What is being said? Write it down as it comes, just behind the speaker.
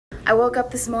I woke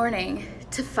up this morning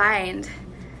to find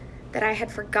that I had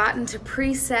forgotten to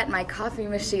preset my coffee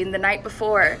machine the night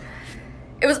before.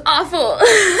 It was awful.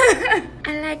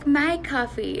 I like my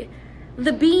coffee.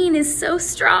 The bean is so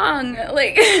strong.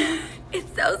 Like,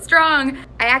 it's so strong.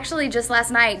 I actually just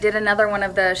last night did another one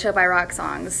of the Show by Rock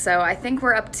songs. So I think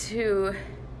we're up to,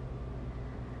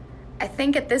 I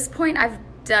think at this point I've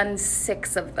done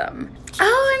 6 of them.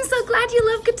 Oh, I'm so glad you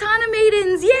love Katana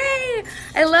Maidens. Yay!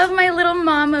 I love my little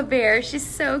mama bear. She's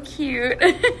so cute.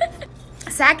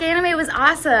 SAC Anime was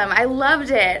awesome. I loved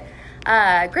it.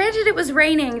 Granted, it was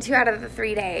raining 2 out of the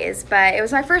 3 days, but it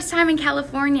was my first time in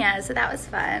California, so that was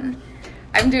fun.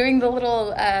 I'm doing the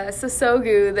little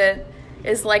Sosogu that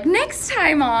is like, next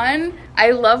time on. I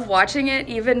love watching it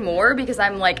even more because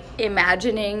I'm like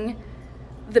imagining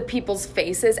the people's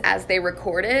faces as they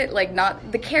record it, like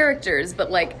not the characters, but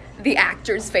like the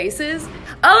actors' faces.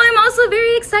 Oh, I'm also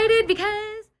very excited because